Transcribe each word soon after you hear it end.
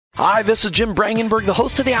Hi, this is Jim Brangenberg, the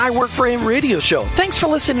host of the I Work for Him radio show. Thanks for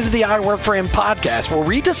listening to the I Work for Him podcast, where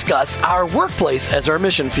we discuss our workplace as our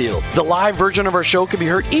mission field. The live version of our show can be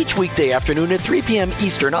heard each weekday afternoon at 3 p.m.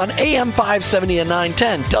 Eastern on AM 570 and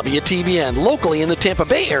 910 WTBN, locally in the Tampa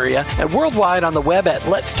Bay area, and worldwide on the web at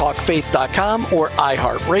letstalkfaith.com or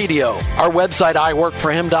iHeartRadio. Our website,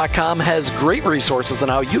 iworkforhim.com, has great resources on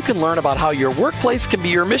how you can learn about how your workplace can be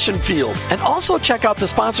your mission field. And also check out the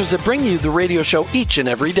sponsors that bring you the radio show each and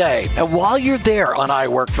every day. And while you're there on I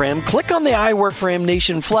Work for Him, click on the I Work for Him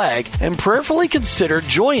Nation flag and prayerfully consider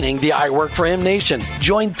joining the I Work for Him Nation.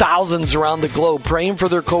 Join thousands around the globe praying for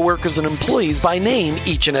their coworkers and employees by name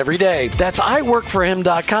each and every day. That's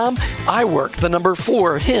iworkforhim.com,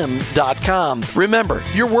 iwork4him.com. Remember,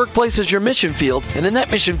 your workplace is your mission field, and in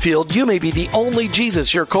that mission field, you may be the only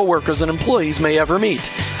Jesus your coworkers and employees may ever meet.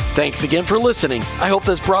 Thanks again for listening. I hope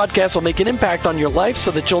this broadcast will make an impact on your life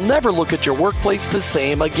so that you'll never look at your workplace the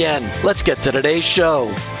same again. Let's get to today's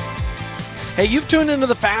show. Hey, you've tuned into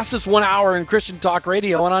the fastest 1 hour in Christian Talk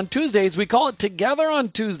Radio, and on Tuesdays, we call it Together on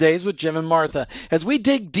Tuesdays with Jim and Martha, as we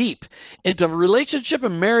dig deep into relationship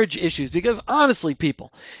and marriage issues. Because honestly,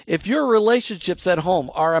 people, if your relationships at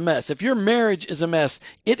home are a mess, if your marriage is a mess,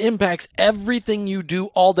 it impacts everything you do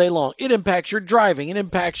all day long. It impacts your driving. It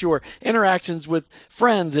impacts your interactions with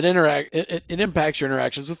friends. It impacts your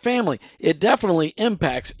interactions with family. It definitely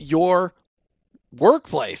impacts your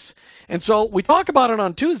workplace. And so we talk about it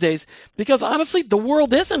on Tuesdays because honestly, the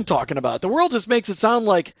world isn't talking about it. The world just makes it sound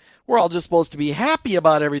like we're all just supposed to be happy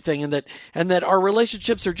about everything, and that our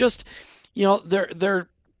relationships are just, they're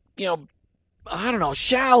I don't know,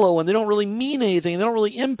 shallow, and they don't really mean anything. They don't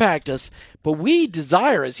really impact us. But we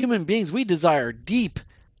desire, as human beings, we desire deep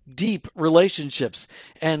relationships.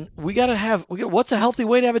 And what's a healthy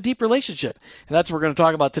way to have a deep relationship? And that's what we're going to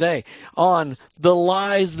talk about today on the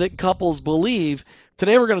lies that couples believe.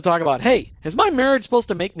 Today we're going to talk about, hey, is my marriage supposed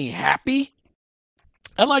to make me happy?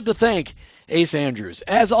 I'd like to thank Ace Andrews.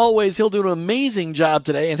 As always, he'll do an amazing job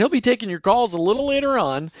today, and he'll be taking your calls a little later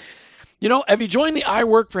on. Have you joined the I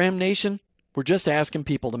Work for Him Nation? We're just asking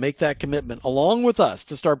people to make that commitment along with us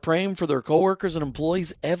to start praying for their coworkers and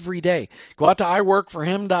employees every day. Go out to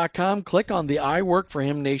iworkforhim.com, click on the I Work for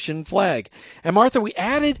Him Nation flag. And Martha, we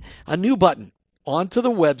added a new button onto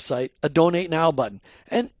the website, a Donate Now button.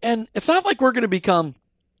 And it's not like we're going to become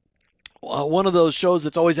one of those shows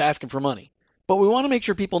that's always asking for money, but we want to make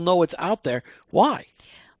sure people know it's out there. Why?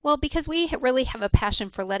 Well, because we really have a passion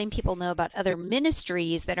for letting people know about other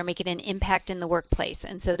ministries that are making an impact in the workplace.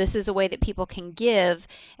 And so this is a way that people can give,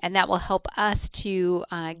 and that will help us to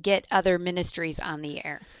get other ministries on the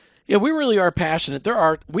air. Yeah, we really are passionate.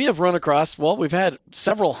 We have run across, we've had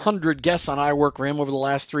several hundred guests on I Work for Him over the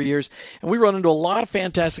last 3 years, and we run into a lot of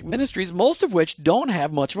fantastic ministries, most of which don't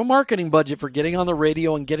have much of a marketing budget for getting on the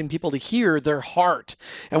radio and getting people to hear their heart.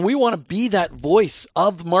 And we want to be that voice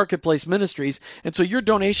of marketplace ministries, and so your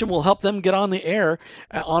donation will help them get on the air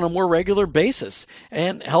on a more regular basis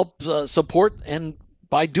and help support, and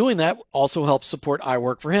by doing that, also helps support I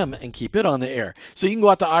Work for Him and keep it on the air. So you can go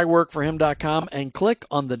out to iworkforhim.com and click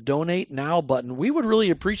on the Donate Now button. We would really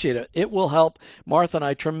appreciate it. It will help Martha and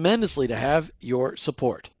I tremendously to have your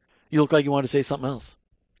support. You look like you want to say something else.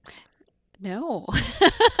 No.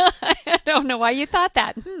 I don't know why you thought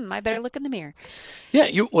that. I better look in the mirror. Yeah,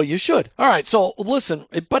 you should. All right, so listen,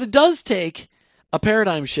 but it does take a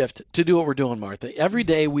paradigm shift to do what we're doing, Martha. Every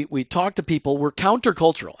day we talk to people. We're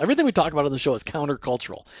countercultural. Everything we talk about on the show is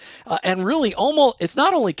countercultural. And really, it's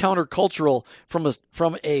not only countercultural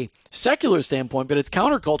from a secular standpoint, but it's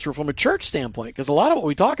countercultural from a church standpoint, because a lot of what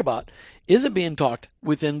we talk about isn't being talked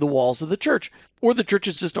within the walls of the church, or the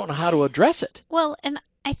churches just don't know how to address it. Well, and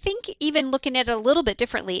I think even looking at it a little bit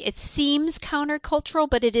differently, it seems countercultural,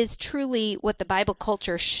 but it is truly what the Bible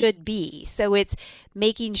culture should be. So it's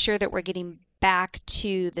making sure that we're getting back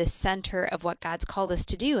to the center of what God's called us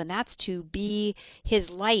to do, and that's to be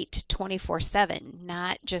His light 24/7,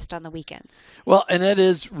 not just on the weekends. Well, and that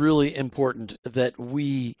is really important that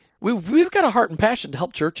we've got a heart and passion to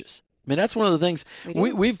help churches. I mean, that's one of the things.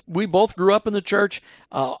 We both grew up in the church.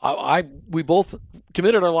 We both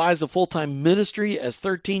committed our lives to full-time ministry as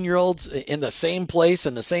 13-year-olds in the same place,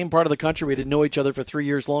 in the same part of the country. We didn't know each other for 3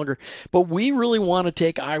 years longer. But we really want to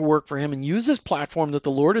take I Work for Him and use this platform that the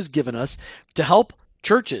Lord has given us to help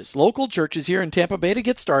churches, local churches here in Tampa Bay to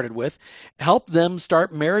get started with, help them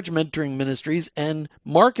start marriage mentoring ministries and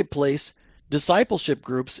marketplace discipleship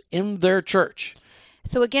groups in their church.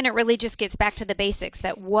 So again, it really just gets back to the basics,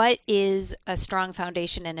 that what is a strong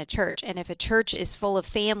foundation in a church? And if a church is full of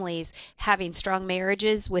families, having strong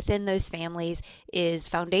marriages within those families is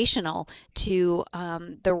foundational to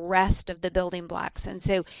the rest of the building blocks. And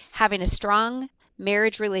so having a strong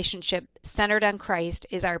marriage relationship centered on Christ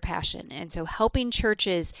is our passion. And so helping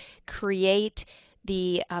churches create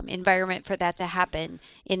the environment for that to happen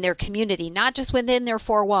in their community, not just within their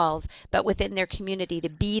four walls, but within their community, to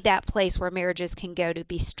be that place where marriages can go to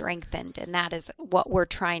be strengthened. And that is what we're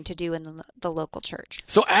trying to do in the local church.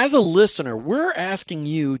 So as a listener, we're asking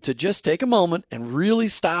you to just take a moment and really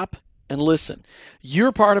stop and listen.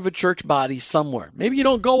 You're part of a church body somewhere. Maybe you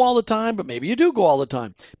don't go all the time, but maybe you do go all the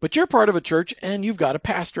time. But you're part of a church and you've got a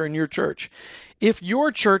pastor in your church. If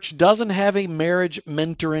your church doesn't have a marriage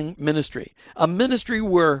mentoring ministry, a ministry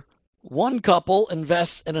where one couple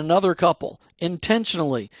invests in another couple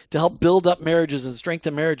intentionally to help build up marriages and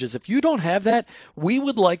strengthen marriages, if you don't have that, we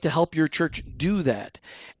would like to help your church do that.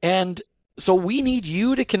 And so we need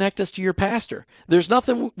you to connect us to your pastor. There's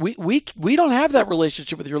nothing, we don't have that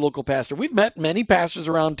relationship with your local pastor. We've met many pastors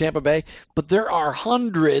around Tampa Bay, but there are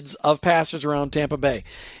hundreds of pastors around Tampa Bay.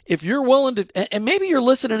 If you're willing to, and maybe you're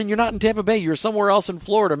listening and you're not in Tampa Bay, you're somewhere else in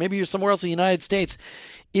Florida, maybe you're somewhere else in the United States.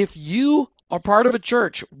 If you are part of a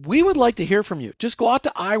church, we would like to hear from you. Just go out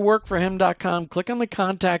to iworkforhim.com, click on the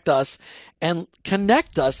contact us, and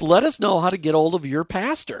connect us. Let us know how to get hold of your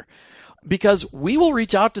pastor, because we will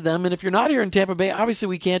reach out to them. And if you're not here in Tampa Bay, obviously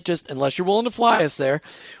we can't just, unless you're willing to fly us there,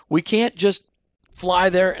 we can't just fly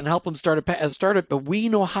there and help them start it, but we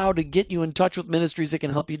know how to get you in touch with ministries that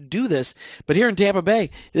can help you do this. But here in Tampa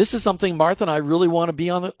Bay, this is something Martha and I really want to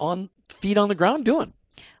be on feet on the ground doing.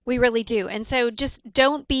 We really do. And so just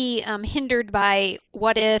don't be hindered by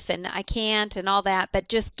what if and I can't and all that, but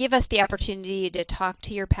just give us the opportunity to talk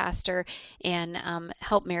to your pastor and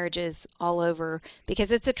help marriages all over,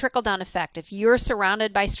 because it's a trickle-down effect. If you're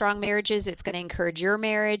surrounded by strong marriages, it's going to encourage your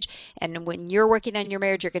marriage. And when you're working on your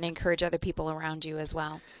marriage, you're going to encourage other people around you as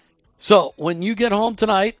well. So when you get home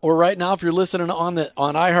tonight, or right now, if you're listening on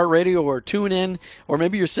iHeartRadio or TuneIn, or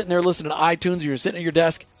maybe you're sitting there listening to iTunes or you're sitting at your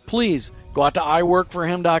desk, please go out to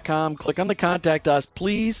iworkforhim.com, click on the contact us.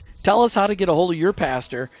 Please tell us how to get a hold of your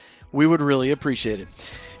pastor. We would really appreciate it.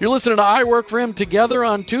 You're listening to I Work for Him together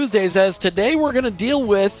on Tuesdays, as today we're going to deal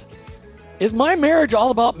with, is my marriage all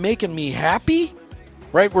about making me happy?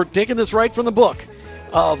 Right? We're taking this right from the book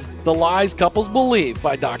of The Lies Couples Believe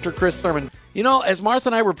by Dr. Chris Thurman. You know, as Martha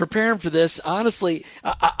and I were preparing for this, honestly,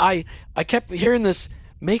 I kept hearing this,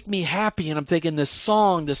 make me happy, and I'm thinking this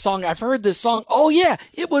song, I've heard this song. Oh yeah,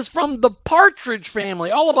 it was from the Partridge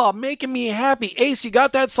Family, all about making me happy. Ace, you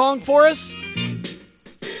got that song for us?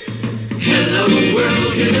 Hello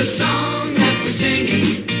world, hear the song that we're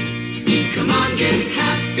singing. Come on, get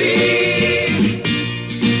happy.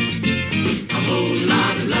 A whole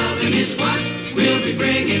lot of loving is what we'll be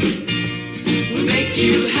bringing. We'll make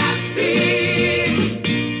you happy.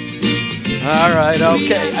 All right,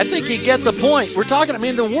 okay. I think you get the point. We're talking,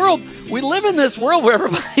 the world, we live in this world where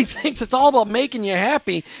everybody thinks it's all about making you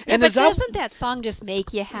happy. And but doesn't that song just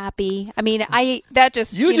make you happy? You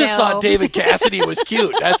just thought David Cassidy was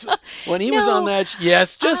cute. That's when he was on that.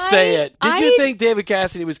 Yes, just say it. Did you think David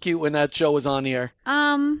Cassidy was cute when that show was on the air?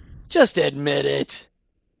 Just admit it.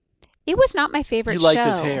 It was not my favorite show. You liked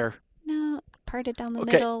his hair. No, parted down the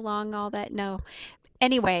middle, long, all that. No.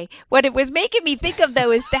 Anyway, what it was making me think of,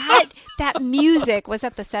 though, is that music, was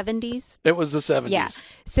that the 70s? It was the 70s. Yeah.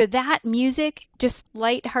 So that music, just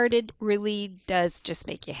lighthearted, really does just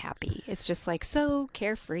make you happy. It's just like so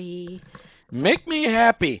carefree. Make me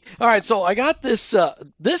happy. All right, so I got this.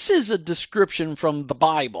 This is a description from the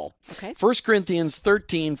Bible. Okay. 1 Corinthians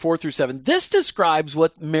 13, 4-7. This describes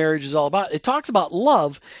what marriage is all about. It talks about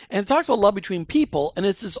love, and it talks about love between people, and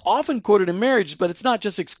it's often quoted in marriage, but it's not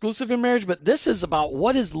just exclusive in marriage, but this is about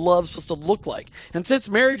what is love supposed to look like. And since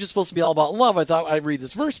marriage is supposed to be all about love, I thought I'd read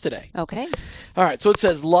this verse today. Okay. All right, so it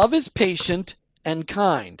says, love is patient and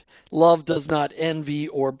kind. Love does not envy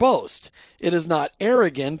or boast. It is not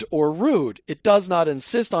arrogant or rude. It does not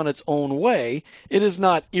insist on its own way. It is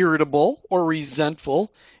not irritable or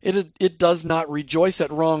resentful. It does not rejoice at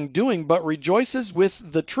wrongdoing, but rejoices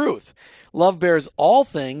with the truth. Love bears all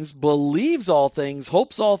things, believes all things,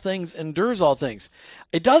 hopes all things, endures all things.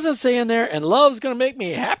 It doesn't say in there, and love's going to make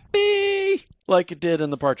me happy, like it did in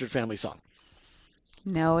the Partridge Family song.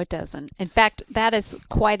 No, it doesn't. In fact, that is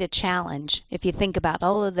quite a challenge. If you think about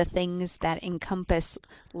all of the things that encompass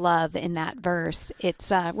love in that verse, it's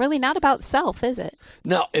really not about self, is it?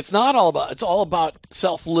 No, it's not all about. It's all about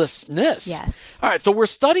selflessness. Yes. All right, so we're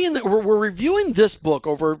studying. We're reviewing this book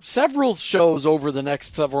over several shows over the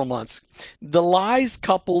next several months. The Lies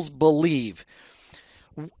Couples Believe.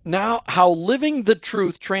 Now, How Living the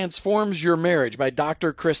Truth Transforms Your Marriage by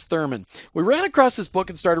Dr. Chris Thurman. We ran across this book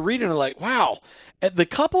and started reading it like, wow, the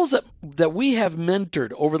couples that we have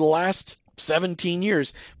mentored over the last 17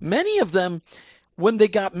 years, many of them, when they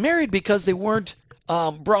got married because they weren't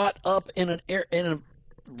brought up in a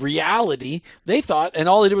reality, they thought, and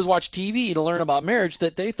all they did was watch TV to learn about marriage,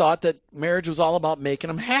 that they thought that marriage was all about making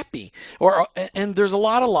them happy. And there's a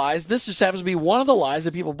lot of lies. This just happens to be one of the lies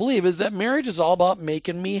that people believe, is that marriage is all about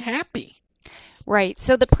making me happy. Right.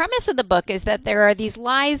 So the premise of the book is that there are these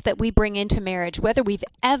lies that we bring into marriage, whether we've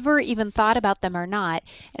ever even thought about them or not.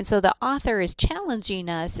 And so the author is challenging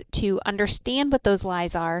us to understand what those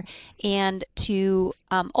lies are and to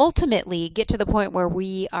ultimately get to the point where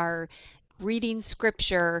we are reading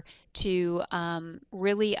scripture to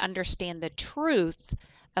really understand the truth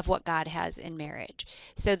of what God has in marriage.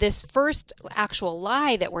 So this first actual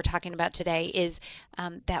lie that we're talking about today is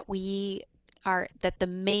that the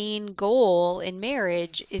main goal in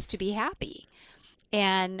marriage is to be happy.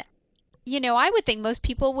 And I would think most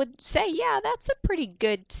people would say, yeah, that's a pretty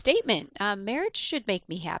good statement. Marriage should make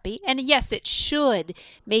me happy. And yes, it should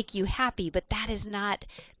make you happy, but that is not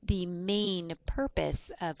the main purpose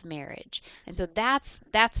of marriage. And so that's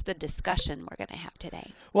the discussion we're going to have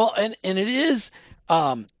today. Well, and it is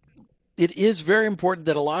very important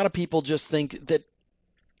that a lot of people just think that,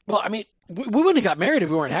 well, I mean, we wouldn't have got married if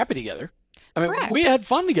we weren't happy together. I mean, Correct. We had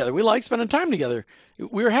fun together. We liked spending time together.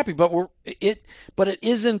 We were happy, but it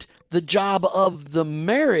isn't the job of the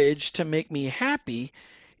marriage to make me happy.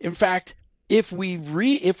 In fact, if we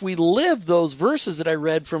live those verses that I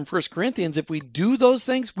read from 1 Corinthians, if we do those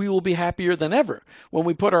things, we will be happier than ever when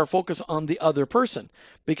we put our focus on the other person.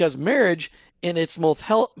 Because marriage, in its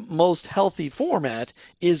most healthy format,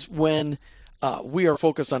 is when we are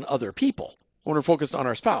focused on other people. When we're focused on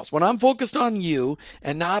our spouse. When I'm focused on you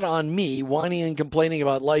and not on me, whining and complaining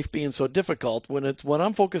about life being so difficult, when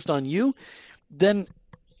I'm focused on you, then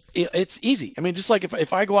it's easy. I mean, just like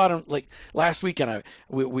if I go out and, like last weekend,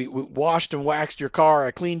 we washed and waxed your car,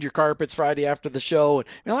 I cleaned your carpets Friday after the show,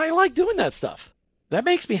 and I like doing that stuff. That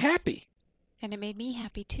makes me happy. And it made me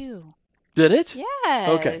happy too. Did it? Yes.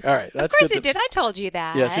 Okay. All right. That's of course good. It did. I told you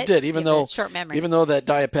that. Yes, it did. Even though short memory. Even though that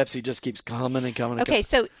Diet Pepsi just keeps coming and coming. And okay.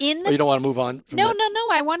 coming. So you don't want to move on. No.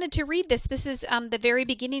 I wanted to read this. This is the very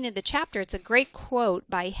beginning of the chapter. It's a great quote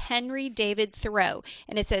by Henry David Thoreau,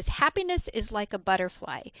 and it says, "Happiness is like a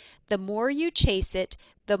butterfly. The more you chase it,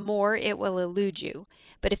 the more it will elude you.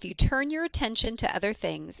 But if you turn your attention to other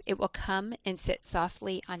things, it will come and sit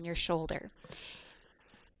softly on your shoulder."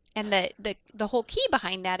 And the whole key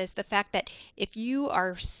behind that is the fact that if you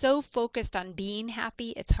are so focused on being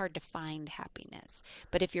happy, it's hard to find happiness.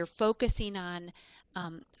 But if you're focusing on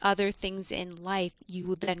other things in life, you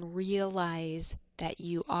will then realize that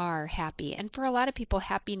you are happy. And for a lot of people,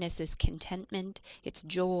 happiness is contentment, it's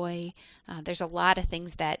joy. There's a lot of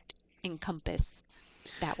things that encompass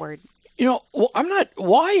that word.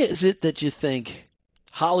 Why is it that you think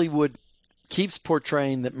Hollywood keeps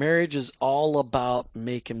portraying that marriage is all about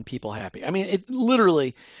making people happy? I mean, it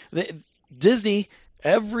literally,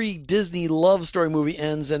 every Disney love story movie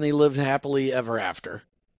ends and they live happily ever after.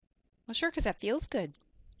 Well, sure, because that feels good.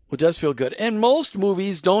 It does feel good. And most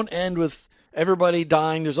movies don't end with everybody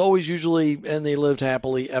dying. There's always usually, and they lived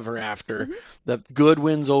happily ever after. Mm-hmm. The good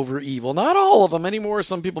wins over evil. Not all of them anymore.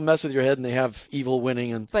 Some people mess with your head and they have evil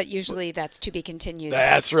winning. But usually that's to be continued.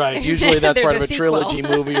 That's right. Usually that's part of a trilogy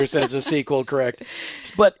movie or says a sequel, correct.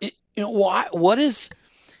 But what is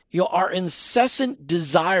our incessant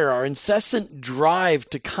desire, our incessant drive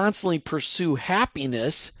to constantly pursue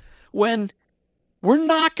happiness when we're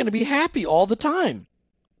not going to be happy all the time?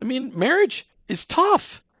 I mean, marriage is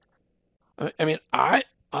tough. I mean, I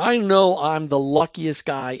know I'm the luckiest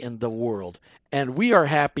guy in the world, and we are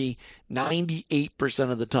happy 98%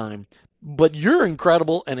 of the time. But you're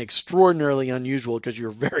incredible and extraordinarily unusual because you're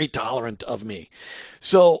very tolerant of me.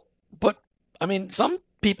 So, but I mean, some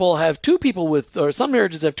marriages have two people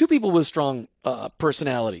with strong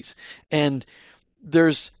personalities, and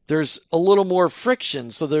there's a little more friction,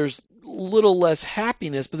 so there's a little less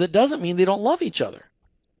happiness, but that doesn't mean they don't love each other.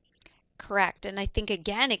 Correct. And I think,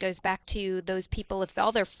 again, it goes back to those people, if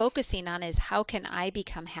all they're focusing on is how can I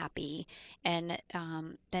become happy, and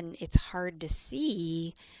then it's hard to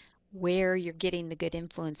see where you're getting the good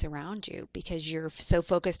influence around you, because you're so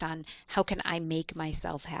focused on how can I make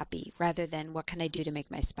myself happy rather than what can I do to make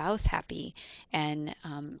my spouse happy. And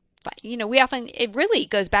but, we often, it really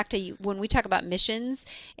goes back to when we talk about missions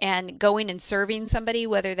and going and serving somebody,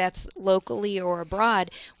 whether that's locally or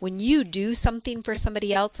abroad. When you do something for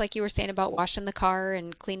somebody else, like you were saying about washing the car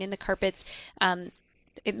and cleaning the carpets,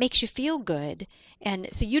 it makes you feel good. And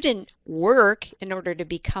so you didn't work in order to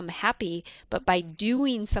become happy, but by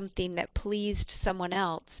doing something that pleased someone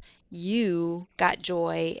else, you got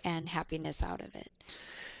joy and happiness out of it.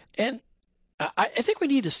 And I think we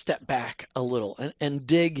need to step back a little and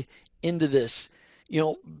dig into this,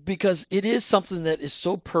 because it is something that is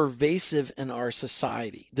so pervasive in our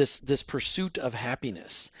society, this pursuit of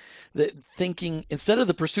happiness, that thinking instead of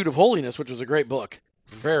The Pursuit of Holiness, which was a great book,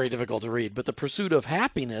 very difficult to read, but The Pursuit of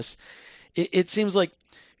Happiness, it seems like,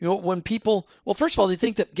 when people, well, first of all, they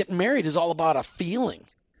think that getting married is all about a feeling.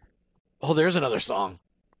 Oh, there's another song.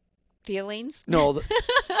 Feelings? No,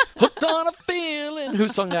 Hooked on a Feeling. Who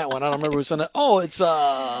sung that one? I don't remember who sung that. Oh, it's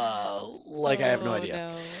I have no idea.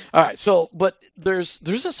 No. All right, so but there's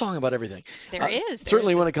a song about everything. There is.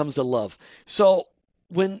 Certainly when it comes to love. So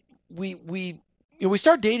when we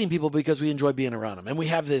start dating people because we enjoy being around them, and we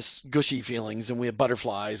have this gushy feelings, and we have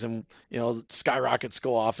butterflies, and skyrockets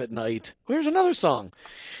go off at night. Here's another song.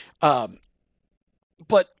 But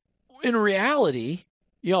in reality,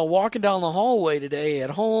 walking down the hallway today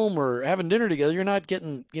at home or having dinner together, you're not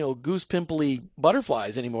getting, goose pimply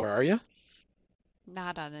butterflies anymore, are you?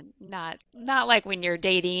 Not like when you're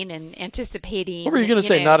dating and anticipating. What were you going to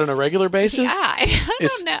say? Not on a regular basis? Yeah, I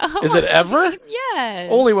don't know. Is it ever? Yes.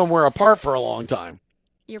 Only when we're apart for a long time.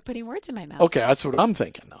 You're putting words in my mouth. Okay, that's what I'm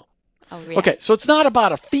thinking, though. Oh, yeah. Okay, so it's not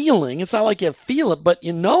about a feeling. It's not like you feel it, but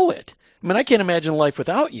you know it. I mean, I can't imagine life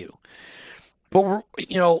without you. But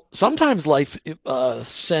sometimes life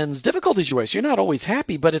sends difficulties your way. So you're not always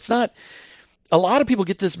happy, but it's not. A lot of people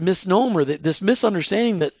get this misnomer, this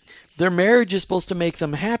misunderstanding that their marriage is supposed to make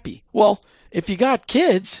them happy. Well, if you got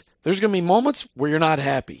kids, there's going to be moments where you're not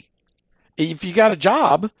happy. If you got a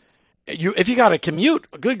job, if you got to commute,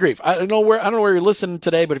 good grief. I don't know where you're listening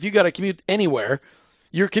today, but if you got to commute anywhere,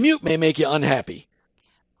 your commute may make you unhappy.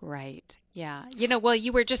 Right. Yeah. Well,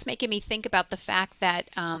 you were just making me think about the fact that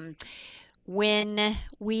when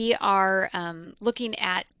we are looking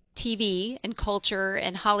at TV and culture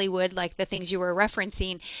and Hollywood, like the things you were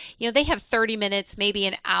referencing, they have 30 minutes, maybe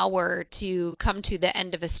an hour to come to the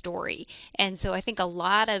end of a story. And so I think a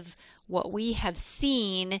lot of what we have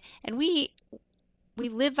seen, and we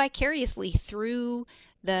live vicariously through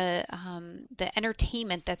the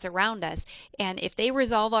entertainment that's around us. And if they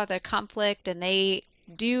resolve all the conflict and they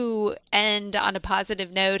do end on a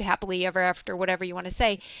positive note, happily ever after, whatever you want to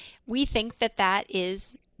say, we think that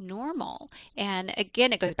is normal. And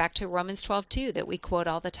again, it goes back to Romans 12:2 that we quote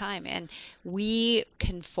all the time. And we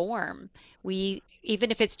conform.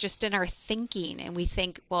 Even if it's just in our thinking, and we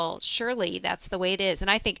think, well, surely that's the way it is.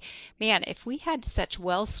 And I think, man, if we had such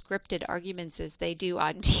well-scripted arguments as they do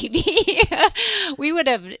on TV, we would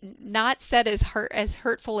have not said as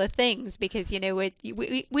hurtful of things, because,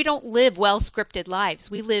 we don't live well-scripted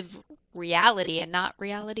lives. We live reality, and not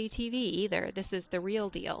reality TV either. This is the real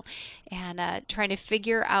deal. And trying to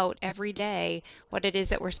figure out every day what it is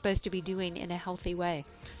that we're supposed to be doing in a healthy way.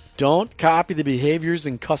 Don't copy the behaviors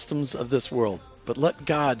and customs of this world, but let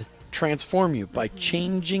God transform you by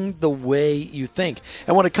changing the way you think.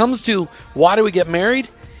 And when it comes to why do we get married,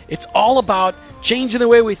 it's all about changing the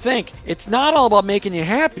way we think. It's not all about making you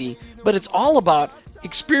happy, but it's all about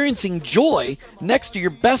experiencing joy next to your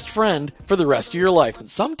best friend for the rest of your life. And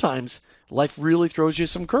sometimes life really throws you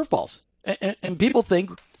some curveballs. And people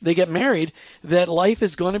think they get married that life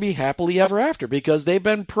is going to be happily ever after because they've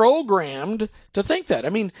been programmed to think that. I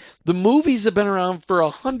mean, the movies have been around for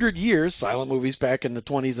 100 years, silent movies back in the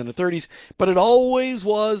 20s and the 30s, but it always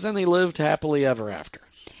was, and they lived happily ever after.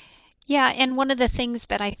 Yeah, and one of the things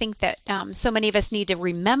that I think that so many of us need to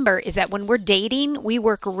remember is that when we're dating, we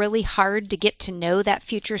work really hard to get to know that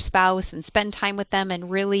future spouse and spend time with them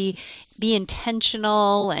and really be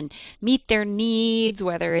intentional and meet their needs,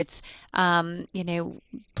 whether it's,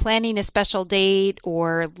 planning a special date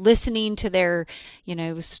or listening to their,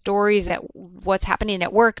 stories at what's happening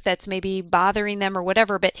at work that's maybe bothering them or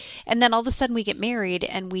whatever. And then all of a sudden we get married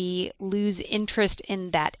and we lose interest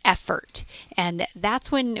in that effort. And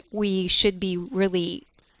that's when we should be really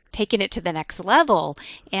taking it to the next level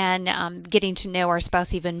and getting to know our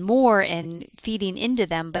spouse even more and feeding into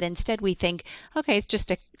them. But instead we think, okay, it's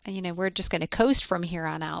just we're just going to coast from here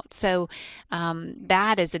on out. So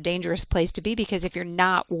that is a dangerous place to be, because if you're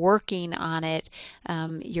not working on it,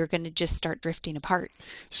 you're going to just start drifting apart.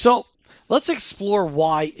 So let's explore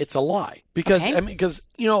why it's a lie. Because, Okay. I mean, because,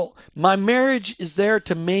 my marriage is there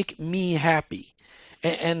to make me happy.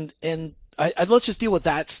 And let's just deal with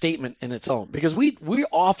that statement in its own. Because we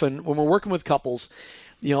often, when we're working with couples,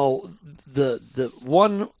 the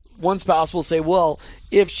one spouse will say, well,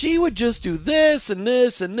 if she would just do this and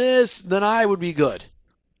this and this, then I would be good.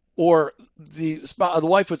 Or the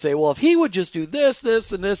wife would say, well, if he would just do this,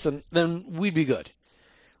 this, and this, and then we'd be good.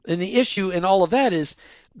 And the issue in all of that is,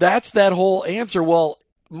 that's that whole answer. Well,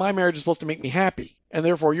 my marriage is supposed to make me happy, and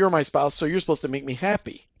therefore you're my spouse, so you're supposed to make me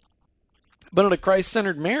happy. But in a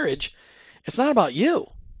Christ-centered marriage, it's not about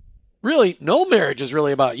you. Really, no marriage is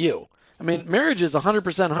really about you. I mean, marriage is 100%,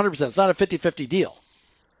 100%. It's not a 50-50 deal.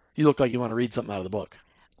 You look like you want to read something out of the book.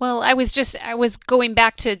 Well, I was going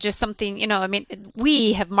back to just something,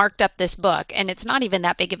 we have marked up this book, and it's not even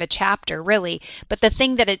that big of a chapter, really. But the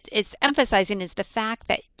thing that it's emphasizing is the fact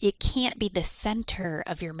that it can't be the center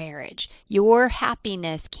of your marriage. Your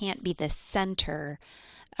happiness can't be the center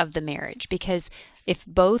of the marriage, because if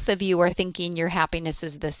both of you are thinking your happiness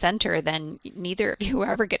is the center, then neither of you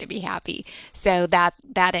are ever going to be happy. So that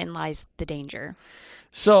in lies the danger.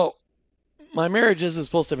 So my marriage isn't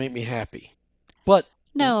supposed to make me happy, but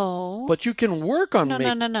No. But you can work on No.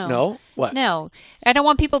 No? What? No. I don't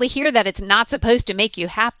want people to hear that it's not supposed to make you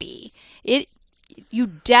happy. You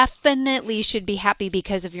definitely should be happy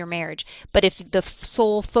because of your marriage. But if the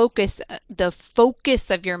sole focus, the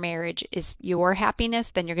focus of your marriage is your happiness,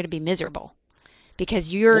 then you're going to be miserable.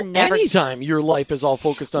 Because you're never... Anytime your life is all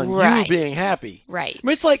focused on Right. you being happy. Right. I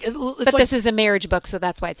mean, it's like... But this is a marriage book, so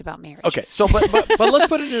that's why it's about marriage. Okay, so but let's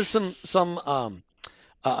put it into some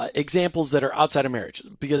examples that are outside of marriage,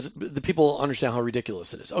 because the people understand how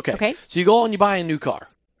ridiculous it is. Okay. So you go and you buy a new car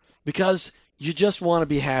because you just want to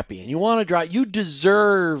be happy and you want to drive. You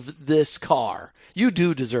deserve this car. You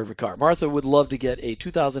do deserve a car. Martha would love to get a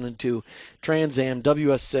 2002 Trans Am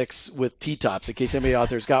WS6 with T-tops, in case anybody out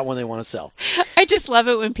there's got one they want to sell. I just love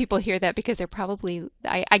it when people hear that, because they're probably...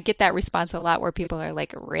 I get that response a lot where people are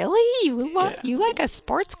like, really? You like a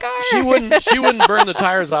sports car? She wouldn't burn the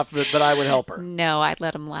tires off of it, but I would help her. No, I'd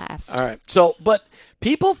let them last. All right. So, but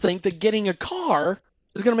people think that getting a car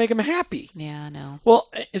is going to make them happy. Yeah, I know. Well,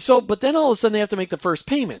 but then all of a sudden they have to make the first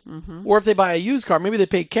payment. Mm-hmm. Or if they buy a used car, maybe they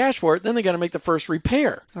pay cash for it, then they got to make the first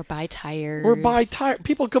repair. Or buy tires.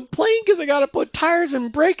 People complain because they got to put tires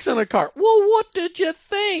and brakes in a car. Well, what did you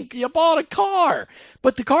think? You bought a car.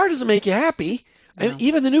 But the car doesn't make you happy. No. And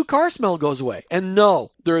even the new car smell goes away. And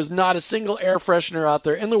no, there is not a single air freshener out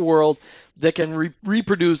there in the world that can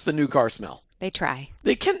reproduce the new car smell. They try.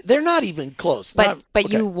 They're not even close. But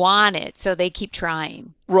Okay. you want it, so they keep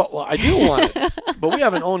trying. Well, I do want it. But we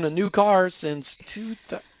haven't owned a new car since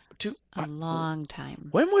A long time.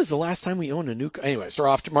 When was the last time we owned a new car? Anyway, so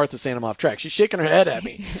Martha's saying I'm off track. She's shaking her head at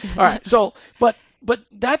me. All right. So, but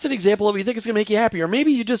that's an example of you think it's going to make you happy. Or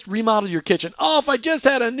maybe you just remodeled your kitchen. Oh, if I just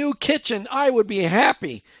had a new kitchen, I would be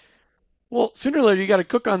happy. Well, sooner or later, you got to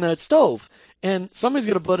cook on that stove. And somebody's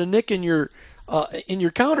going to put a nick in your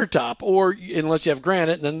countertop, or unless you have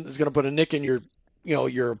granite, then it's going to put a nick in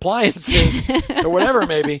your appliances or whatever it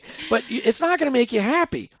may be. But it's not going to make you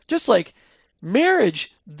happy. Just like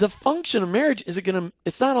marriage, the function of marriage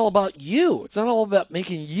it's not all about you. It's not all about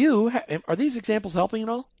making you. Are these examples helping at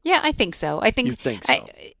all? Yeah, I think so. You think so?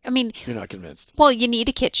 I mean, You're not convinced. well, you need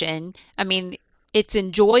a kitchen. I mean, it's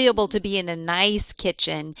enjoyable to be in a nice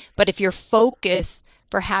kitchen, but if your focus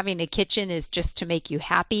for having a kitchen is just to make you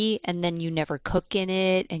happy, and then you never cook in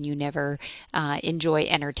it, and you never enjoy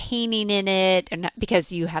entertaining in it, and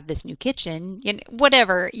because you have this new kitchen,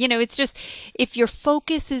 whatever, it's just, if your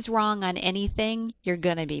focus is wrong on anything, you're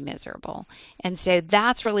going to be miserable. And so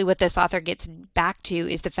that's really what this author gets back to,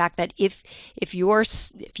 is the fact that if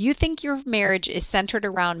you think your marriage is centered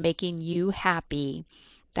around making you happy,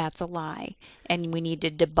 that's a lie. And we need to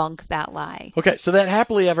debunk that lie. Okay, so that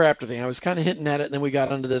happily ever after thing, I was kind of hinting at it, and then we got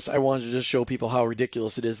onto this. I wanted to just show people how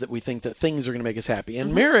ridiculous it is that we think that things are going to make us happy.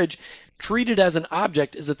 And marriage, treated as an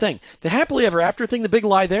object, is a thing. The happily ever after thing, the big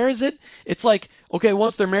lie there is it's like, okay,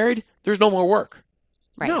 once they're married, there's no more work.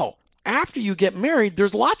 Right. No. After you get married,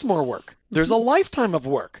 there's lots more work. There's a lifetime of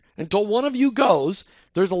work. Until one of you goes,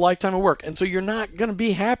 there's a lifetime of work. And so you're not going to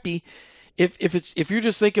be happy if you're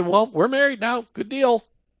just thinking, well, we're married now, good deal.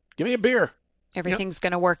 Give me a beer. Everything's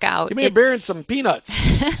going to work out. Give me a beer and some peanuts.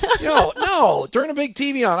 No, turn a big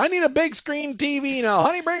TV on. I need a big screen TV. No,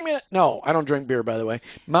 honey, bring me that. No, I don't drink beer, by the way.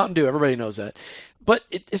 Mountain Dew, everybody knows that. But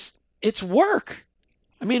it's work.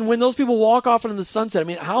 I mean, when those people walk off into the sunset, I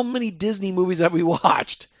mean, how many Disney movies have we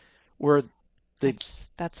watched where they...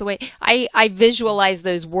 That's the way I visualize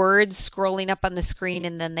those words scrolling up on the screen,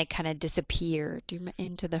 and then they kind of disappear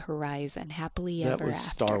into the horizon. Happily ever after. That was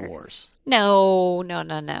Star Wars.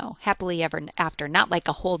 No. Happily ever after. Not like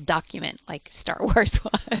a whole document like Star Wars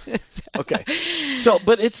was. Okay. So,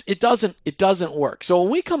 but it doesn't work. So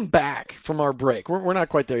when we come back from our break, we're not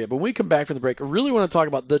quite there yet, but when we come back from the break, I really want to talk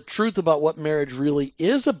about the truth about what marriage really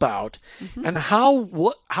is about, and how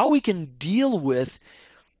we can deal with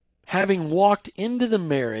having walked into the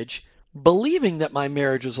marriage believing that my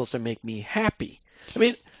marriage was supposed to make me happy. I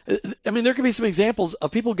mean, there could be some examples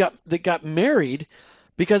of people that got married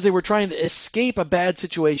because they were trying to escape a bad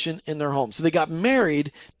situation in their home. So they got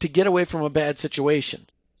married to get away from a bad situation.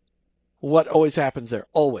 What always happens there?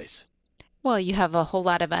 Always. Well, you have a whole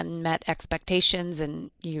lot of unmet expectations,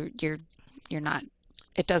 and you're not.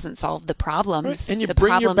 It doesn't solve the problems. Right. And you the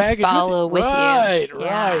bring your problems baggage follow with right, you.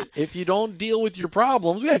 Right. If you don't deal with your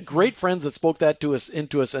problems, we had great friends that spoke that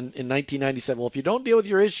into us in 1997. Well, if you don't deal with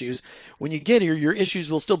your issues, when you get here, your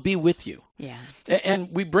issues will still be with you. Yeah.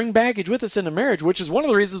 And we bring baggage with us into marriage, which is one of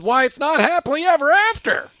the reasons why it's not happily ever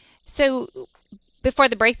after. So before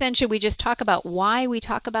the break, then, should we just talk about why we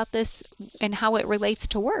talk about this and how it relates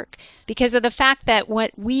to work? Because of the fact that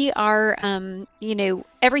what we are,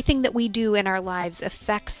 everything that we do in our lives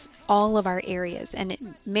affects all of our areas,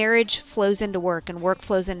 and marriage flows into work, and work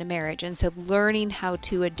flows into marriage. And so learning how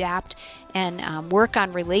to adapt and work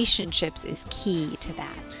on relationships is key to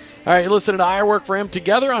that. All right, you're listening to I Work for Him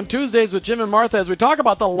together on Tuesdays with Jim and Martha as we talk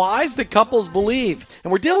about the lies that couples believe.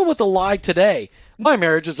 And we're dealing with the lie today. My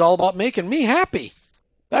marriage is all about making me happy.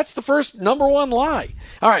 That's the first number one lie.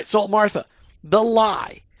 All right, so Martha, the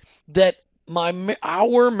lie that my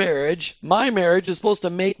marriage is supposed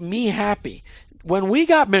to make me happy. When we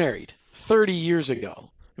got married 30 years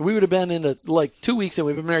ago, we would have been into like 2 weeks, and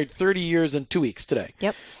we've been married 30 years and 2 weeks today.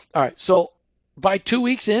 Yep. All right, so by 2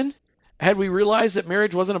 weeks in, had we realized that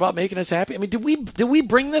marriage wasn't about making us happy? I mean, did we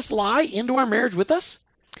bring this lie into our marriage with us?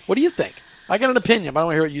 What do you think? I got an opinion, but I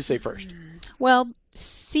want to hear what you say first. Well,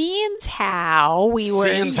 seeing how we were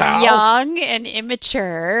young and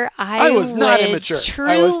immature, I was not immature.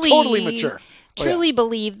 I was totally mature. Truly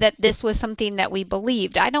believe that this was something that we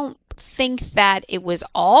believed. I don't think that it was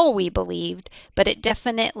all we believed, but it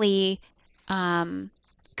definitely... Come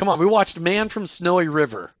on, we watched Man from Snowy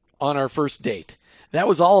River on our first date. That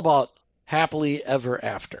was all about happily ever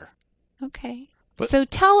after. Okay. So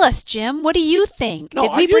tell us, Jim, what do you think? No,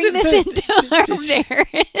 did we bring this into our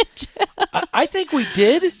marriage? I think we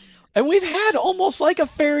did. And we've had almost like a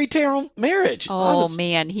fairy tale marriage. Oh,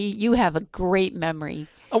 man, you have a great memory.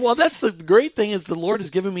 Oh, well, that's the great thing is the Lord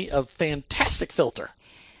has given me a fantastic filter.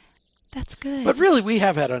 That's good. But really, we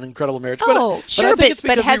have had an incredible marriage. Sure, but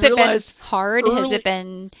has it been hard? Early, has it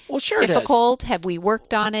been sure difficult? It have we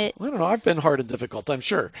worked on it? I don't know. I've been hard and difficult, I'm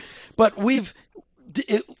sure. But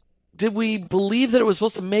did we believe that it was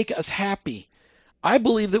supposed to make us happy? I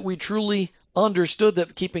believe that we truly understood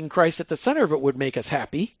that keeping Christ at the center of it would make us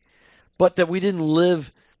happy, but that we didn't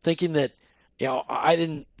live thinking that, I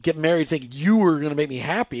didn't get married thinking you were going to make me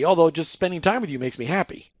happy, although just spending time with you makes me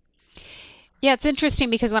happy. Yeah, it's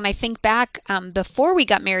interesting because when I think back before we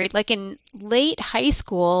got married, like in late high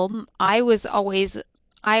school, I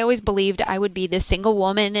always believed I would be this single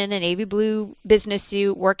woman in a navy blue business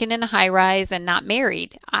suit working in a high rise and not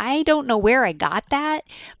married. I don't know where I got that,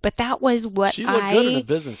 but that was what she looked good in a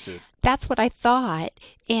business suit. That's what I thought.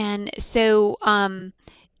 And so, I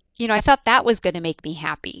thought that was going to make me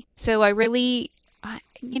happy. So I really,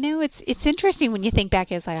 it's interesting when you think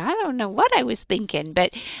back. It's like, I don't know what I was thinking,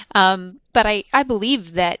 but I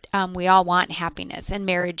believe that we all want happiness, and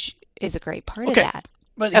marriage is a great part of that.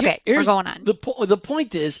 But we're going on. The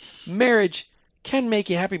point is, marriage can make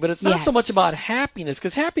you happy, but it's not so much about happiness,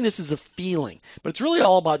 because happiness is a feeling, but it's really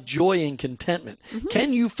all about joy and contentment. Mm-hmm.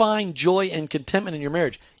 Can you find joy and contentment in your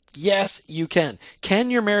marriage? Yes, you can.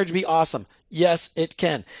 Can your marriage be awesome? Yes, it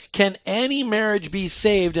can. Can any marriage be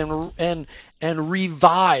saved and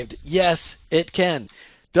revived? Yes, it can.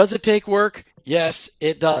 Does it take work? Yes,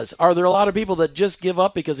 it does. Are there a lot of people that just give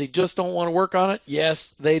up because they just don't want to work on it?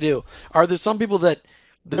 Yes, they do. Are there some people that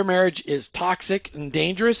their marriage is toxic and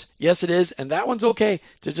dangerous? Yes, it is. And that one's okay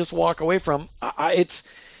to just walk away from. I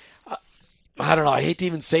don't know. I hate to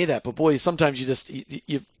even say that, but boy, sometimes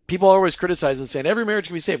people are always criticizing and saying every marriage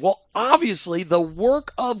can be saved. Well, obviously, the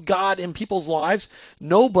work of God in people's lives,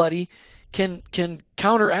 nobody can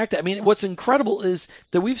counteract that. I mean, what's incredible is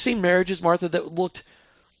that we've seen marriages, Martha, that looked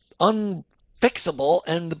unfixable,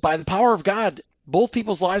 and by the power of God, both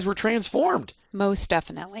people's lives were transformed. Most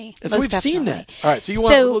definitely. And so Most we've seen definitely. that. All right.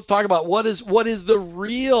 So let's talk about what is the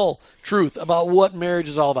real truth about what marriage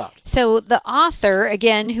is all about. So the author,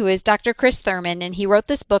 again, who is Dr. Chris Thurman, and he wrote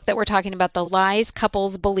this book that we're talking about, The Lies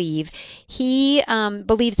Couples Believe. He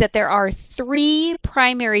believes that there are 3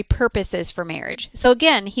 primary purposes for marriage. So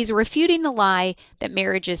again, he's refuting the lie that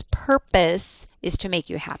marriage's purpose is to make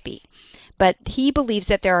you happy. But he believes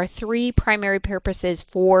that there are 3 primary purposes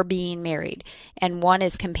for being married. And one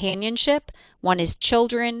is companionship, one is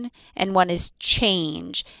children, and one is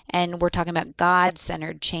change. And we're talking about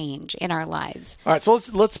God-centered change in our lives. All right, so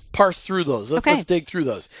let's parse through those. Let's dig through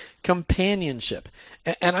those. Companionship.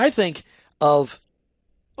 And I think of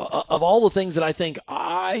all the things that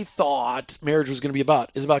I thought marriage was going to be about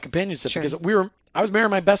is about companionship. Sure. Because I was marrying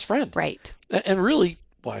my best friend. Right. And really,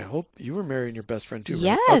 well, I hope you were marrying your best friend too, right?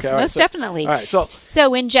 Yes, Okay, most definitely. All right,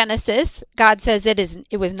 so in Genesis, God says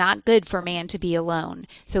it was not good for man to be alone.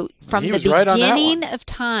 So from the beginning of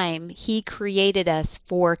time, he created us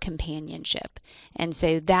for companionship. And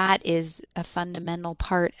so that is a fundamental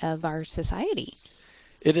part of our society.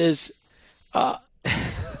 it is.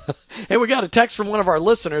 Hey, we got a text from one of our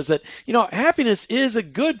listeners that, happiness is a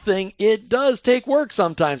good thing. It does take work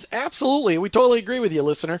sometimes. Absolutely. We totally agree with you,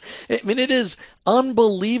 listener. I mean, it is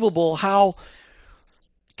unbelievable how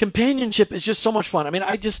companionship is just so much fun. I mean,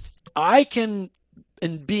 I can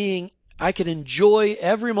enjoy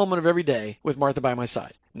every moment of every day with Martha by my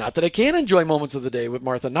side. Not that I can't enjoy moments of the day with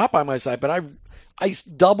Martha not by my side, but I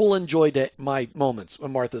double enjoy my moments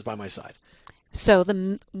when Martha's by my side. So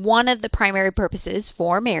one of the primary purposes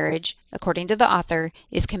for marriage, according to the author,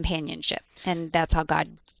 is companionship. And that's how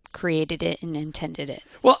God created it and intended it.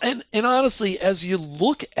 Well, and honestly, as you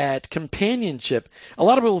look at companionship, a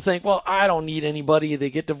lot of people think, well, I don't need anybody. They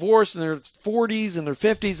get divorced in their 40s and their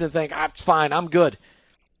 50s and think, it's fine, I'm good.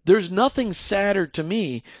 There's nothing sadder to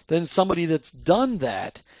me than somebody that's done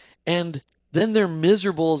that and then they're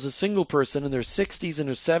miserable as a single person in their 60s and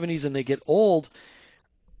their 70s and they get old.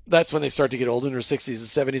 That's when they start to get old in their 60s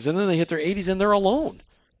and 70s, and then they hit their 80s and they're alone.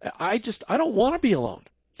 I don't want to be alone.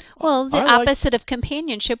 Well, the opposite of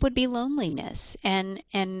companionship would be loneliness, and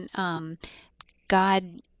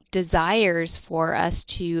God desires for us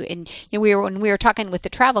to. And when we were talking with the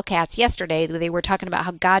Travel Cats yesterday, they were talking about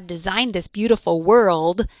how God designed this beautiful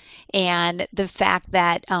world, and the fact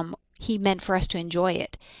that He meant for us to enjoy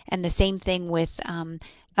it, and the same thing with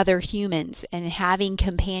other humans and having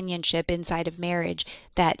companionship inside of marriage,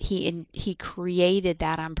 that he created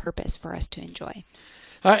that on purpose for us to enjoy.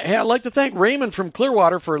 Hey, I'd like to thank Raymond from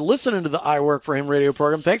Clearwater for listening to the I Work for Him radio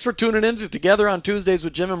program. Thanks for tuning in to Together on Tuesdays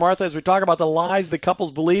with Jim and Martha as we talk about the lies that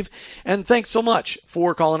couples believe. And thanks so much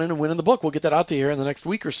for calling in and winning the book. We'll get that out to you here in the next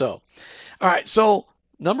week or so. All right, so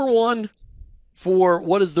number 1 for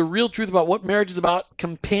what is the real truth about what marriage is about,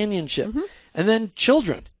 companionship. Mm-hmm. And then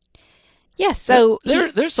children. Yes, so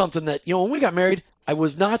there's something that, when we got married, I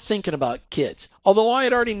was not thinking about kids. Although I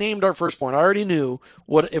had already named our firstborn. I already knew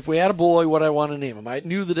if we had a boy, what I wanted to name him. I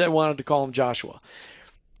knew that I wanted to call him Joshua.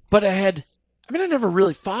 But I never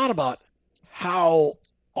really thought about how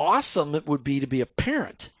awesome it would be to be a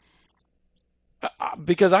parent.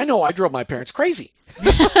 Because I know I drove my parents crazy.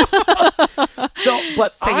 So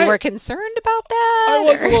you were concerned about that? I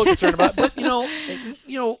was a little concerned about it.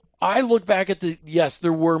 But, I look back at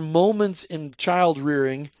there were moments in child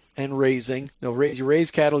rearing and raising. No, you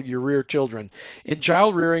raise cattle, you rear children. In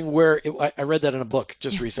child rearing where, I read that in a book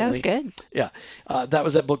just recently. That was good. Yeah. That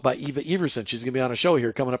was that book by Eva Everson. She's going to be on a show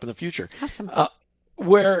here coming up in the future. Awesome.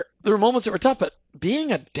 Where there were moments that were tough, but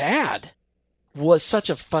being a dad was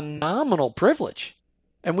such a phenomenal privilege.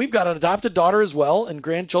 And we've got an adopted daughter as well and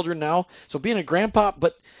grandchildren now. So being a grandpa,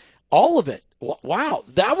 but all of it, wow,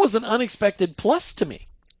 that was an unexpected plus to me.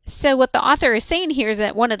 So what the author is saying here is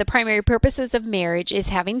that one of the primary purposes of marriage is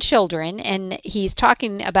having children, and he's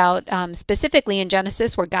talking about specifically in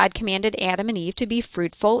Genesis where God commanded Adam and Eve to be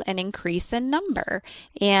fruitful and increase in number.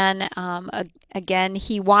 And again,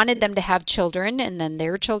 he wanted them to have children and then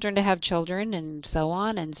their children to have children and so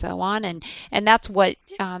on and so on. And that's what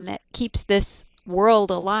keeps this world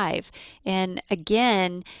alive. And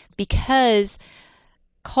again, because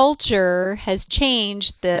culture has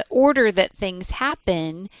changed the order that things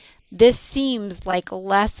happen, this seems like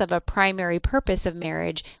less of a primary purpose of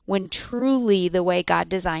marriage when truly the way God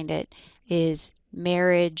designed it is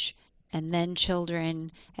marriage and then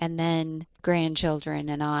children and then grandchildren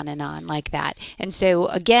and on like that. And so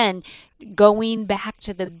again, going back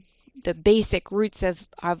to the basic roots of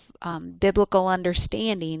biblical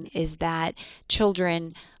understanding is that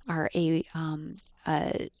children are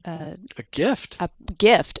A gift. a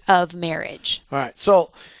gift of marriage. All right.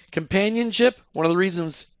 So companionship, one of the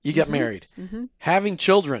reasons you get married. Having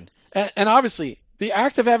children. And obviously, the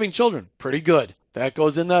act of having children, pretty good. That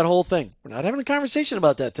goes in that whole thing. We're not having a conversation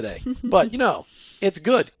about that today. But, it's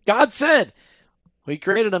good. God said we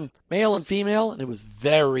created them male and female, and it was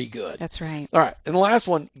very good. That's right. All right. And the last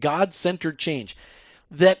one, God-centered change.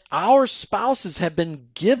 That our spouses have been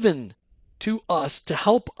given to us to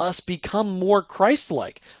help us become more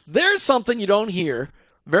Christ-like. There's something you don't hear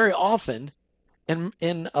very often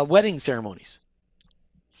in wedding ceremonies.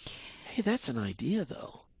 Hey, that's an idea,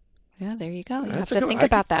 though. Yeah, there you go. You have That's to think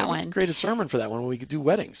about that one. Create a sermon for that one when we could do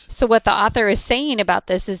weddings. So what the author is saying about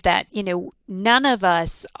this is that, none of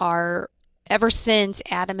us are, ever since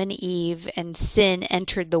Adam and Eve and sin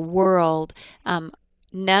entered the world,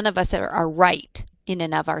 none of us are right in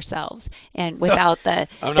and of ourselves and without the,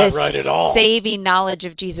 I'm not right at all. saving knowledge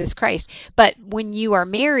of Jesus Christ. But when you are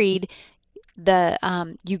married,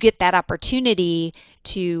 you get that opportunity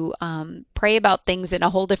to pray about things in a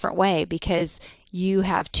whole different way, because you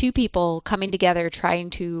have two people coming together trying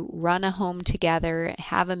to run a home together,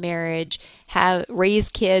 have a marriage, raise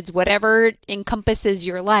kids, whatever encompasses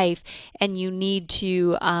your life, and you need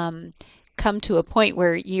to come to a point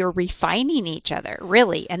where you're refining each other,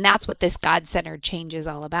 really. And that's what this God-centered change is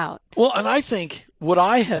all about. Well, and I think what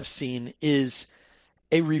I have seen is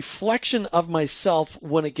a reflection of myself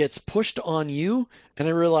when it gets pushed on you, and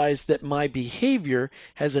I realize that my behavior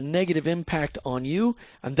has a negative impact on you,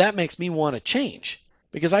 and that makes me want to change,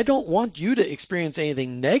 because I don't want you to experience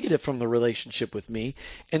anything negative from the relationship with me.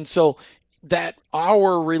 And so that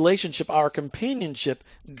our relationship, our companionship,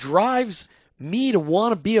 drives me to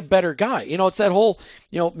want to be a better guy. It's that whole,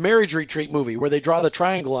 marriage retreat movie where they draw the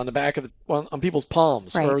triangle on the back of on people's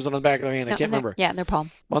palms, Right. or it was on the back of their hand. I can't remember. Yeah, in their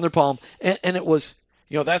palm. On their palm. And it was,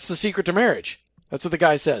 that's the secret to marriage. That's what the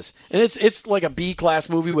guy says. And it's like a B-class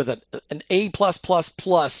movie with an A+++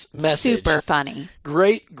 message. Super funny.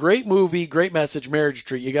 Great movie, great message, Marriage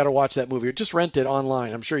Retreat. You got to watch that movie, or just rent it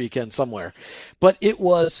online. I'm sure you can somewhere. But it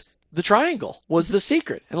was the triangle was the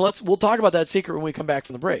secret. And we'll talk about that secret when we come back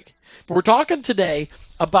from the break. But we're talking today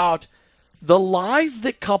about The Lies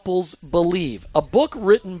That Couples Believe, a book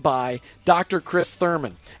written by Dr. Chris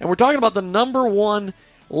Thurman. And we're talking about the number one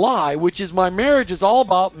lie, which is my marriage is all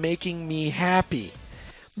about making me happy.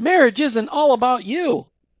 Marriage isn't all about you.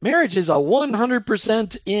 Marriage is a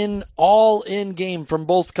 100% all-in game from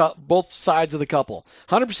both sides of the couple.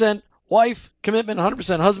 100% wife commitment,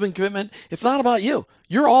 100% husband commitment. It's not about you.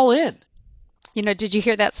 You're all in. Did you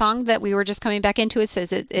hear that song that we were just coming back into? It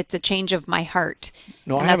says it's a change of my heart.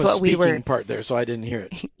 No, And I have that's a what we speaking part there, so I didn't hear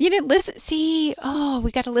it. You didn't listen. See,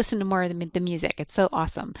 we got to listen to more of the music. It's so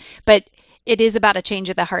awesome. But it is about a change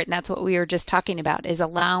of the heart, and that's what we were just talking about, is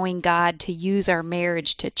allowing God to use our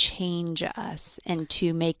marriage to change us and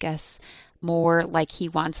to make us more like he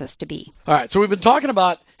wants us to be. All right, so we've been talking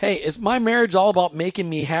about, hey, is my marriage all about making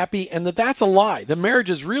me happy? And that's a lie. The marriage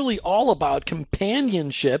is really all about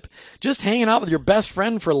companionship, just hanging out with your best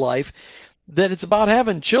friend for life, that it's about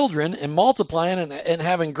having children and multiplying and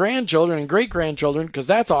having grandchildren and great-grandchildren, because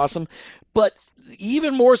that's awesome. But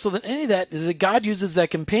even more so than any of that is that God uses that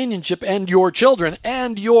companionship and your children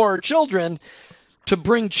to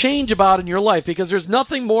bring change about in your life, because there's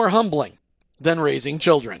nothing more humbling than raising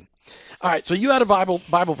children. All right, so you had a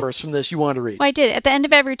Bible verse from this you wanted to read. Well, I did. At the end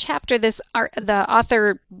of every chapter, the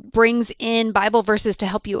author brings in Bible verses to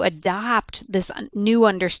help you adopt this new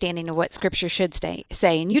understanding of what Scripture should say.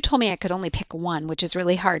 And you told me I could only pick one, which is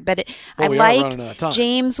really hard. But I like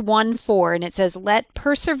James 1:4, and it says, "Let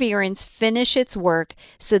perseverance finish its work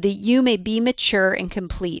so that you may be mature and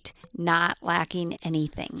complete, not lacking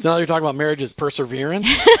anything." So now you're talking about marriage as perseverance?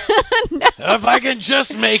 No. If I can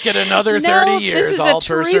just make it another 30 years, I'll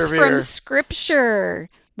persevere. From Scripture.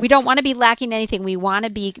 We don't want to be lacking anything. We want to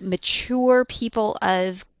be mature people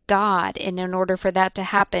of God. And in order for that to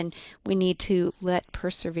happen, we need to let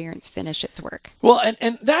perseverance finish its work. Well,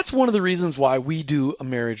 and that's one of the reasons why we do a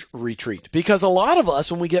marriage retreat. Because a lot of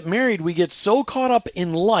us, when we get married, we get so caught up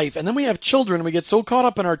in life, and then we have children, and we get so caught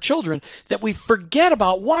up in our children that we forget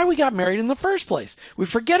about why we got married in the first place. We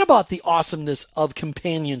forget about the awesomeness of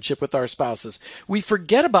companionship with our spouses. We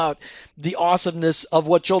forget about the awesomeness of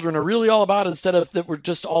what children are really all about, instead of that we're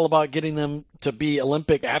just all about getting them to be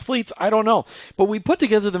Olympic athletes. I don't know. But we put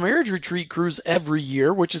together the marriage retreat cruise every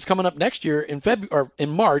year, which is coming up next year in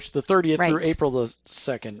March, the 30th through April the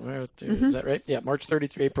 2nd. Is that right? Yeah, March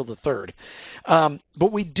 30th through April the 3rd.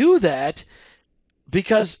 But we do that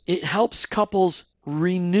because it helps couples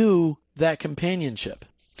renew that companionship.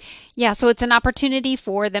 Yeah, so it's an opportunity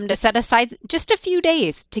for them to set aside just a few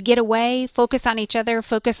days to get away, focus on each other,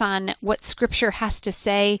 focus on what Scripture has to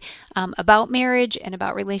say about marriage and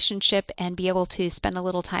about relationship, and be able to spend a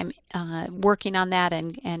little time working on that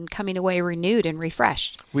and coming away renewed and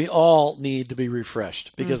refreshed. We all need to be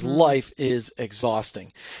refreshed because life is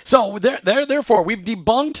exhausting. So therefore, we've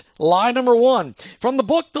debunked lie number 1. From the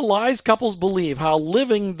book, The Lies Couples Believe, How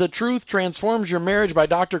Living the Truth Transforms Your Marriage by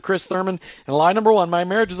Dr. Chris Thurman. And lie number 1, my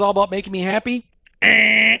marriage is all about making me happy.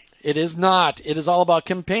 It is not. It is all about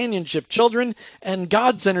companionship, children, and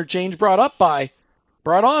God-centered change brought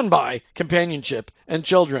on by companionship and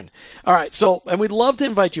children. All right, and we'd love to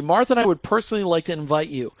invite you. Martha and I would personally like to invite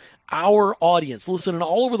you, our audience, listening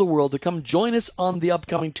all over the world, to come join us on the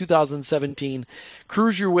upcoming 2017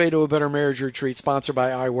 Cruise Your Way to a Better Marriage Retreat, sponsored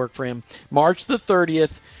by I Work for Him, March the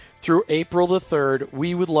 30th through April the 3rd.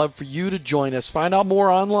 We would love for you to join us. Find out more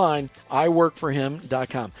online,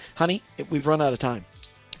 iworkforhim.com. Honey, we've run out of time.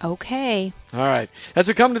 Okay. All right. As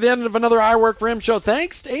we come to the end of another I Work for Him show,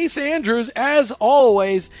 thanks to Ace Andrews. As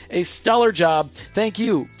always, a stellar job. Thank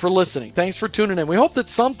you for listening. Thanks for tuning in. We hope that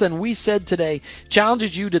something we said today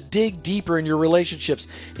challenges you to dig deeper in your relationships,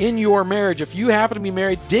 in your marriage. If you happen to be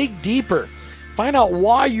married, dig deeper. Find out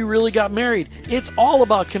why you really got married. It's all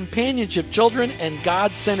about companionship, children, and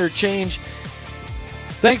God-centered change.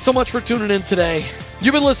 Thanks so much for tuning in today.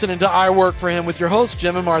 You've been listening to I Work for Him with your hosts,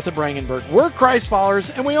 Jim and Martha Brangenberg. We're Christ followers,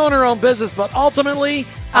 and we own our own business, but ultimately,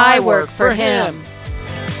 I work for Him.